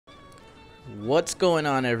What's going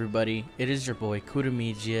on, everybody? It is your boy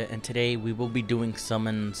Kudamigia, and today we will be doing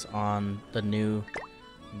summons on the new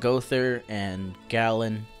Gowther and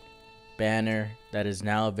Galland banner that is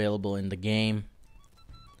now available in the game.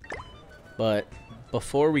 But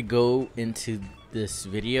before we go into this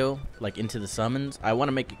video, like into the summons, I want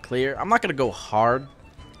to make it clear I'm not gonna go hard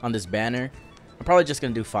on this banner. I'm probably just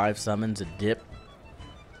gonna do 5 summons a dip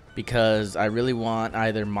because I really want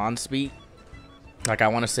either Monspeet. Like, I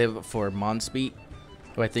want to save it for Monspeet,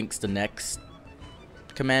 who I think is the next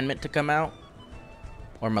commandment to come out.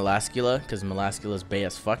 Or Melascula, because Melascula's bae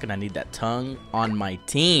as fuck, and I need that tongue on my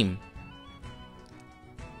team.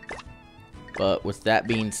 But with that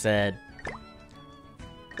being said,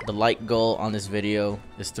 the like goal on this video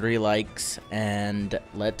is 3 likes, and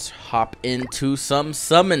let's hop into some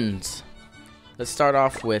summons. Let's start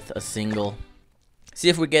off with a single. See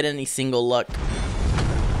if we get any single luck.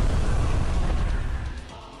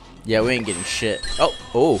 Yeah, we ain't getting shit.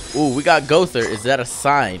 Oh, we got Gowther. Is that a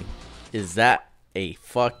sign? Is that a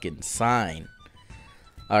fucking sign?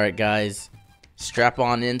 Alright, guys. Strap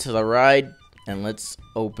on into the ride, and let's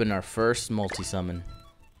open our first multi-summon.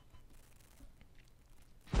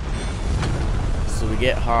 So we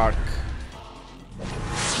get Hawk.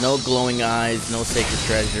 No glowing eyes, no sacred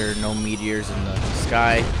treasure, no meteors in the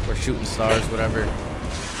sky, or shooting stars, whatever.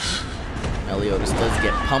 Meliodas does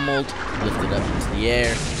get pummeled, lifted up into the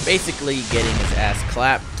air, basically getting his ass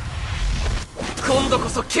clapped.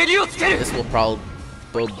 This will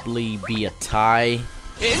probably be a tie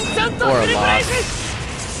or a loss.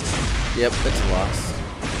 Yep, it's a loss.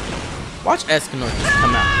 Watch Escanor just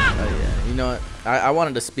come out. Oh yeah, you know what? I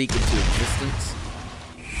wanted to speak into existence.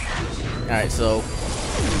 Alright, so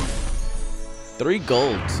 3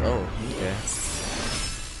 golds. Oh, okay.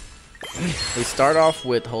 We start off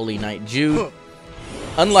with Holy Knight Jude.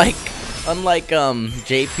 Unlike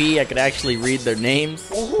JP, I could actually read their names.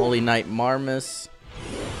 Holy Knight Marmus.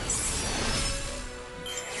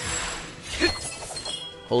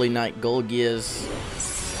 Holy Knight Golgias.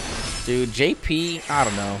 Dude, JP, I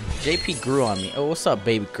don't know. JP grew on me. Oh, what's up,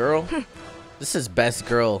 baby girl? This is best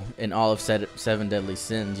girl in all of 7 Deadly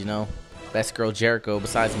Sins, you know? Best girl Jericho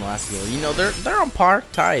besides Melascula. You know, they're on par,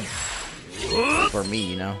 tied. For me,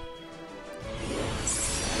 you know?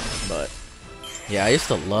 But yeah, I used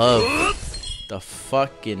to love the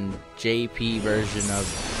fucking JP version of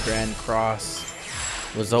Grand Cross.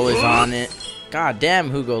 Was always on it. God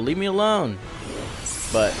damn, Hugo, leave me alone.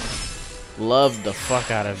 But loved the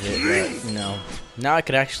fuck out of it. But you know, now I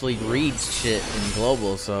could actually read shit in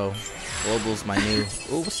Global, so Global's my new.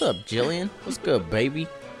 Ooh, what's up, Jillian? What's good, baby?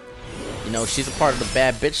 You know, she's a part of the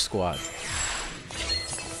bad bitch squad.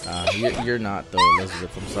 You're not though,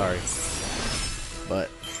 Elizabeth. I'm sorry. But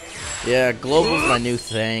yeah, Global's my new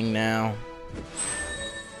thing now.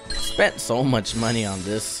 Spent so much money on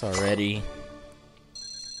this already.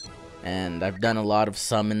 And I've done a lot of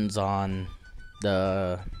summons on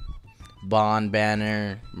the Bond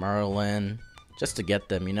banner, Merlin, just to get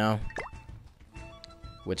them, you know?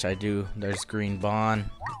 Which I do. There's Green Bond.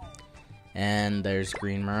 And there's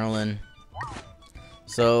Green Merlin.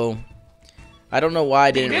 So, I don't know why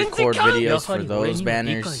I didn't record videos for those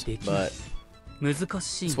banners, but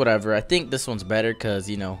it's whatever. I think this one's better because,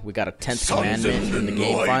 you know, we got a 10th commandment in the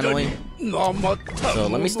game finally. So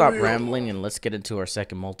let me stop rambling and let's get into our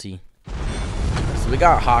second multi. So we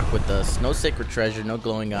got Hawk with us. No sacred treasure, no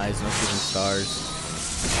glowing eyes, no shooting stars.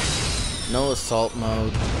 No assault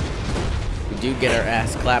mode. We do get our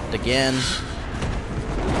ass clapped again.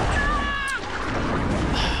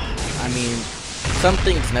 I mean, some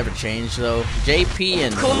things never change though. JP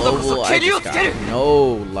and Global, I just got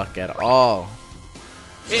no luck at all.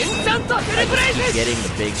 I just keep getting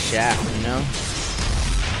the big shaft, you know?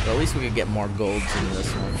 But at least we could get more golds in this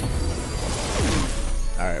one.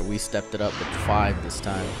 Alright, we stepped it up with 5 this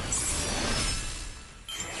time.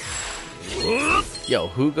 Yo,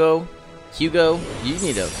 Hugo, you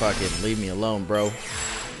need to fucking leave me alone, bro.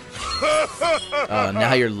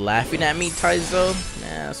 Now you're laughing at me, Taizo?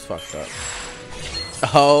 Nah, that's fucked up.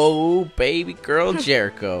 Oh, baby girl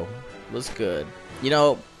Jericho. What's good? You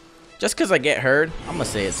know, just because I get hurt, I'm going to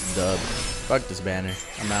say it's a dub. Fuck this banner.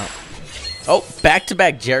 I'm out. Oh,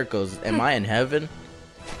 back-to-back Jerichos. Am I in heaven?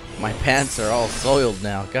 My pants are all soiled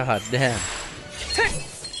now. God damn.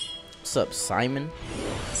 What's up, Simon?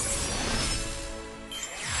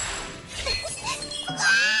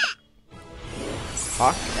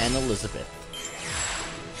 Hawk and Elizabeth.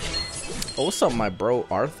 Oh, what's up, my bro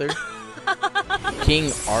Arthur?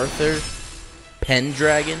 King Arthur,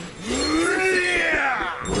 Pendragon,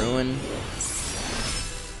 Ruin,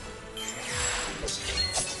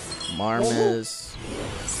 Marmes,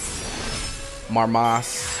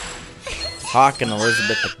 Marmos. Hawk and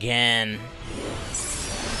Elizabeth again.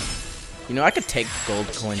 You know, I could take gold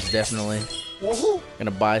coins, definitely.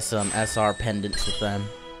 Gonna buy some SR pendants with them.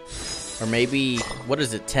 Or maybe, what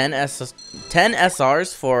is it, 10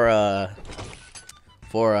 SRs for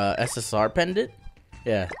SSR pendant?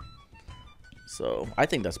 Yeah. So, I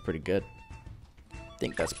think that's pretty good.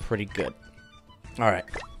 Alright,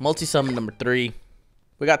 multi-summon number 3.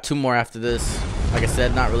 We got 2 more after this. Like I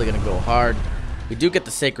said, not really gonna go hard. We do get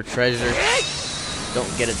the Sacred Treasure.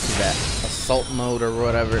 Don't get into that assault mode or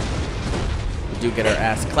whatever. We do get our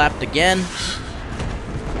ass clapped again.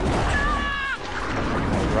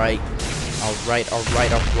 Alright.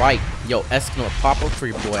 Yo, Eskimo, pop up for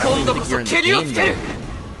your boy. I don't even think you're in the game though.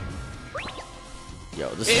 Yo,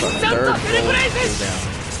 this is our 3rd gold cooldown.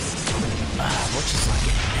 We're just not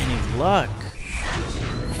getting any luck.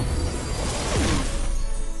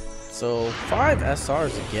 So, 5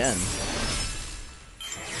 SRs again.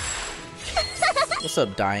 What's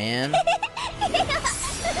up, Diane?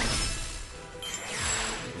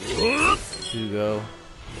 Hugo.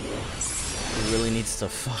 He really needs to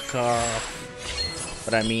fuck off.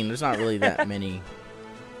 But I mean, there's not really that many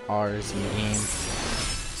R's in the game.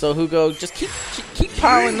 So Hugo, just keep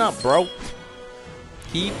piling up, bro.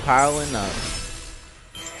 Keep piling up.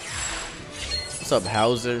 What's up,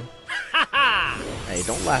 Hauser? Hey,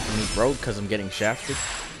 don't laugh at me, bro, because I'm getting shafted.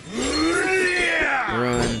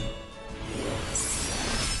 Ruin.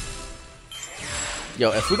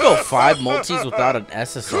 Yo, if we go 5 multis without an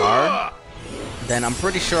SSR, then I'm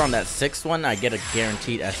pretty sure on that 6th one I get a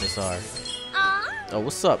guaranteed SSR. Oh,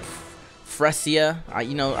 what's up, Fresia?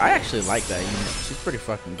 You know, I actually like that unit. She's pretty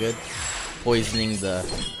fucking good. Poisoning the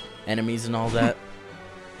enemies and all that.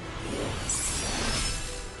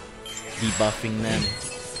 Debuffing them,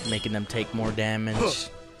 making them take more damage.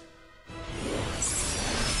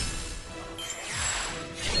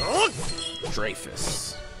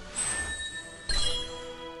 Dreyfus.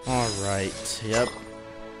 Alright, yep.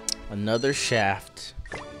 Another shaft.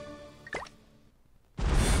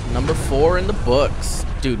 Number 4 in the books.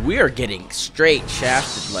 Dude, we are getting straight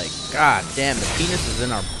shafted. Like, god damn, the penis is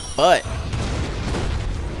in our butt.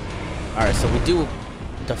 Alright, so we do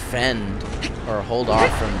defend or hold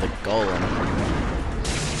off from the golem.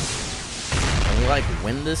 Can we, like,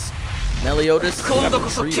 win this Meliodas? We have a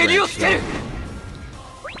tree wrench, though.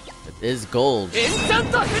 It is gold.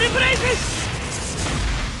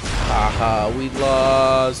 Haha, we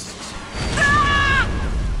lost.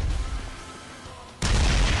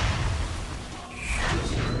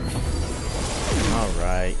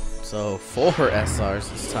 Alright, so 4 SRs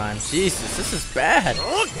this time. Jesus, this is bad.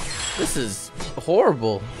 This is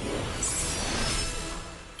horrible.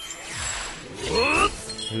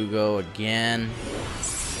 Hugo again.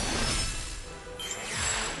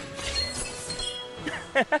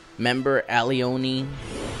 Member Alioni.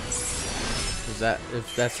 Is that,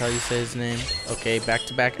 if that's how you say his name? Okay,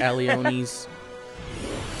 back-to-back Alionis.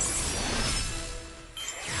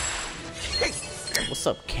 What's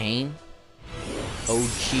up, Kane?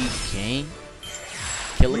 OG Kane?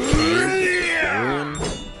 Killer Kane? Ruin?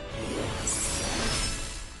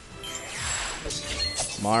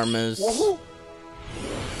 Marmas.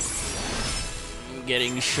 I'm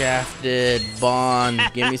getting shafted. Bond,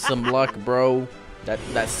 give me some luck, bro.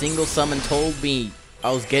 That single summon told me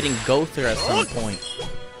I was getting Gowther at some point.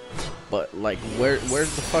 But, like, where the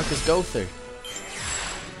fuck is Gowther?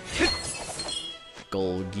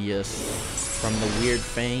 Golgius from the Weird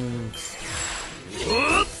Fangs.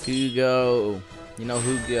 Hugo. You know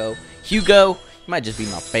Hugo. Hugo, you might just be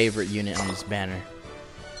my favorite unit on this banner.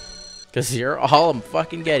 Because you're all I'm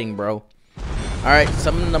fucking getting, bro. Alright,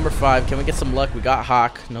 summon number 5. Can we get some luck? We got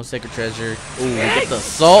Hawk. No Sacred Treasure. Ooh, we get the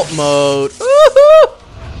Assault mode. Woohoo!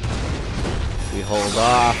 We hold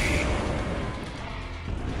off.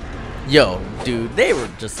 Yo, dude, they were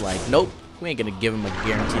just like, nope, we ain't gonna give him a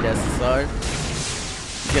guaranteed SSR.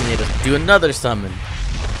 He's gonna need to do another summon.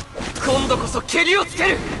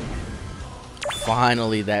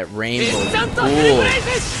 Finally, that rainbow. Cool.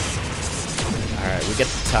 Alright, we get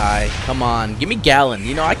the tie. Come on, give me Galland.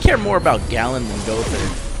 You know, I care more about Galland than Gowther,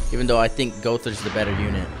 even though I think Gowther's the better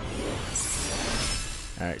unit.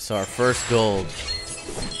 Alright, so our first gold.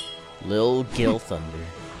 Lil Gil Thunder.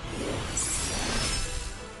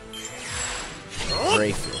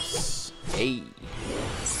 Dreyfus. Hey.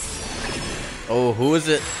 Oh, who is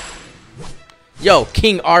it? Yo,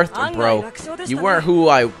 King Arthur, bro. You weren't who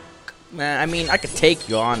I... Man, I mean, I could take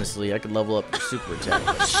you, honestly. I could level up your super attack.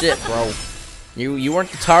 But shit, bro. You weren't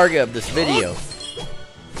the target of this video.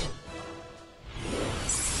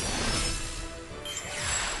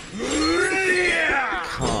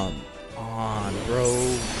 Come on.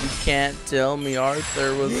 can't tell me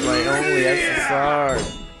Arthur was my only SSR.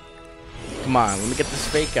 Come on, let me get this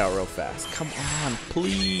fake out real fast. Come on,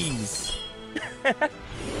 please.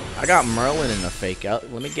 I got Merlin in a fake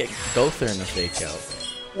out. Let me get Gowther in a fake out.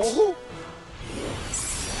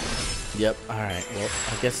 Yep, alright. Well,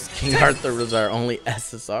 I guess King Arthur was our only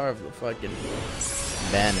SSR of the fucking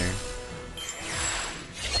banner.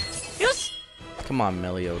 Come on,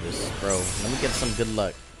 Meliodas, bro. Let me get some good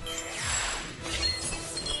luck.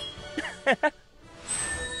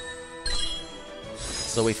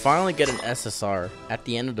 So we finally get an SSR at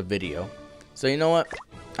the end of the video. So you know what?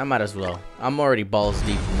 I might as well. I'm already balls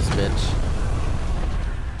deep in this bitch.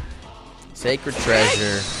 Sacred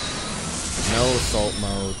treasure. No assault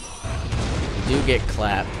mode. We do get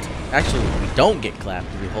clapped. Actually, we don't get clapped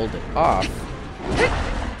if we hold it off.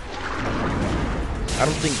 I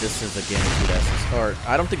don't think this is a guaranteed SSR.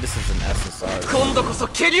 I don't think this is an SSR.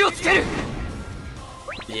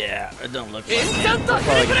 Yeah, it don't look like it. We're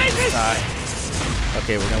probably gonna just die.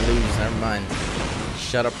 Okay, we're gonna lose. Never mind.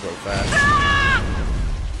 Shut up real fast.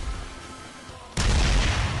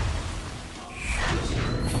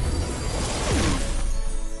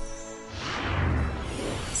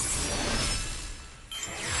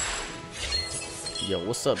 Yo,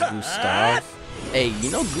 what's up, Gustav? Hey, you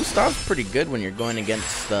know Gustav's pretty good when you're going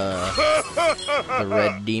against the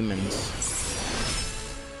red demons.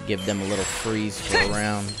 Give them a little freeze for a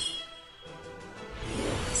round.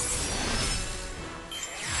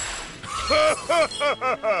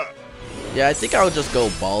 Yeah, I think I'll just go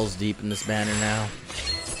balls deep in this banner now.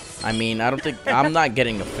 I mean, I'm not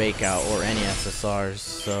getting a fake out or any SSRs,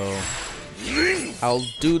 so I'll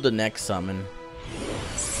do the next summon.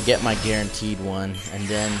 Get my guaranteed one, and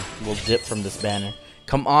then we'll dip from this banner.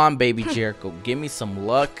 Come on, baby Jericho, give me some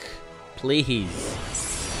luck, please.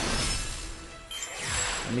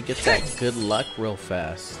 Let me get that good luck real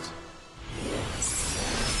fast.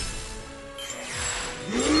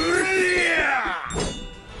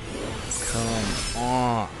 Come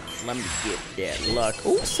on, let me get that luck.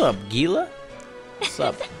 Oh, what's up, Gila? What's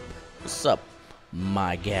up? What's up,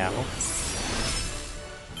 my gal?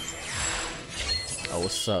 Oh,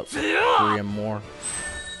 what's up? 3 or more.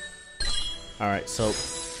 Alright, so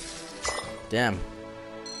damn.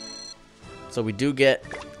 So we do get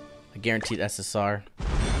a guaranteed SSR.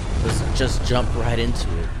 Let's just jump right into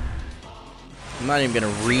it. I'm not even gonna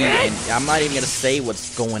read and I'm not even gonna say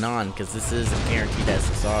what's going on because this is a guaranteed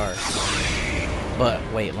SSR. But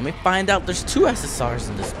wait, let me find out. There's 2 SSRs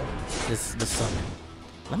in this summon.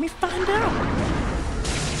 Let me find out.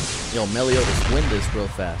 Yo, Meliodas, win this real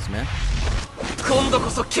fast, man.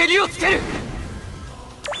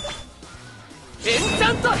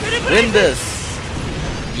 Win this!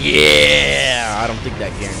 Yeah! I don't think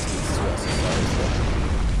that guarantees 2 SSRs,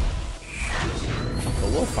 but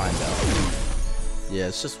we'll find out. Yeah,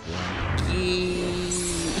 it's just 1.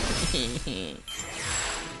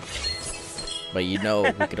 But you know,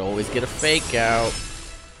 we could always get a fake out.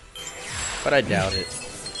 But I doubt it.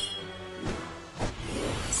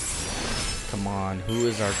 Come on, who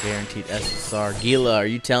is our guaranteed SSR? Gila, are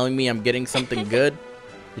you telling me I'm getting something good?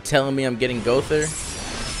 You're telling me I'm getting Gowther?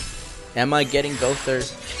 Am I getting Gowther?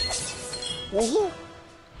 Let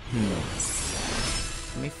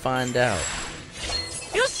me find out.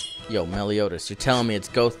 Yo, Meliodas, you're telling me it's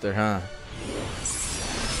Gowther, huh?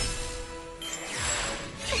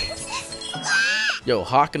 Yo,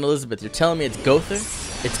 Hawk and Elizabeth, you're telling me it's Gowther?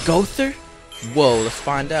 It's Gowther? Whoa, let's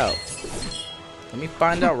find out. Let me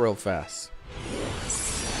find out real fast.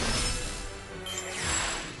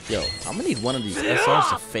 Yo, I'm gonna need one of these SRs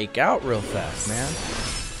to fake out real fast, man.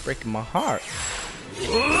 Breaking my heart.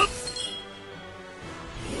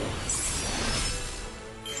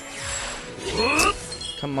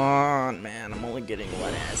 Come on, man. I'm only getting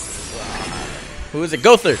 1 SSR. Who is it?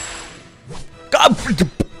 Gowther! God!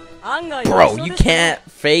 Bro, you can't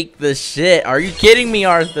fake the shit. Are you kidding me,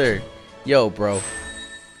 Arthur? Yo, bro.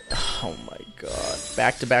 Oh my god.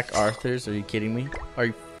 Back-to-back Arthurs? Are you kidding me? Are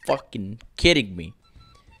you fucking kidding me?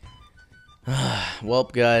 Well,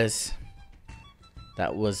 guys,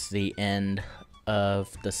 that was the end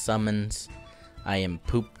of the summons. I am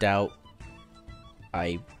pooped out.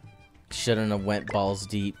 I shouldn't have went balls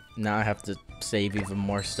deep. Now I have to save even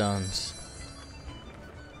more stones.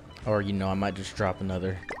 Or, you know, I might just drop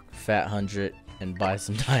another fat 100 and buy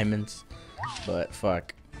some diamonds. But,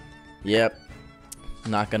 fuck. Yep.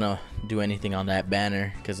 Not gonna do anything on that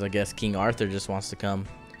banner, because I guess King Arthur just wants to come.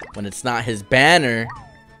 When it's not his banner...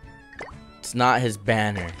 It's not his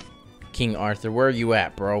banner. King Arthur, where are you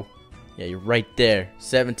at, bro? Yeah, you're right there.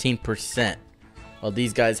 17%. Well,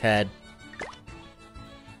 these guys had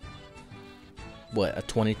what, a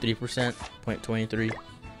 23%? 0.23?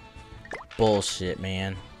 Bullshit,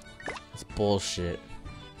 man. It's bullshit.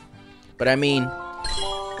 But I mean,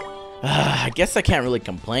 I guess I can't really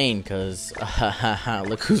complain, because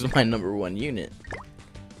look who's my #1 unit.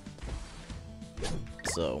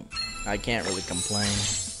 So, I can't really complain.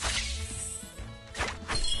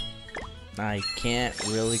 I can't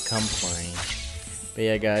really complain. But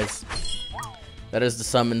yeah, guys, that is the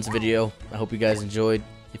summons video. I hope you guys enjoyed.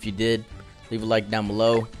 If you did, leave a like down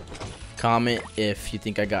below. Comment if you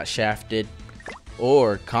think I got shafted,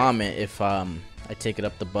 or comment if I take it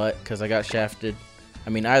up the butt because I got shafted. I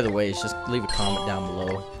mean, either way, it's just leave a comment down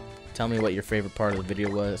below. Tell me what your favorite part of the video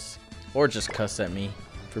was, or just cuss at me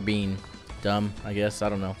for being dumb, I guess. I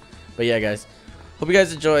don't know. But yeah, guys, hope you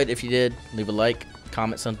guys enjoyed. If you did, leave a like,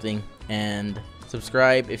 comment something, and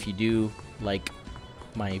subscribe if you do like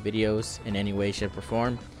my videos in any way, shape, or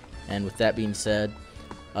form. And with that being said,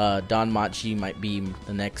 Don Machi might be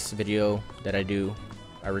the next video that I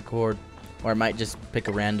record, or I might just pick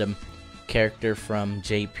a random character from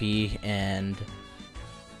JP and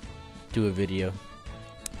do a video.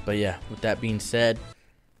 But yeah, with that being said,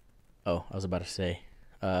 oh, I was about to say,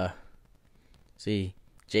 see,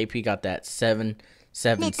 JP got that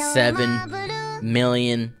 777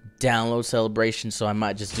 million download celebration, so I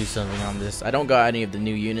might just do something on this. I don't got any of the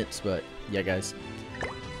new units, but yeah, guys,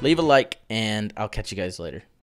 leave a like, and I'll catch you guys later.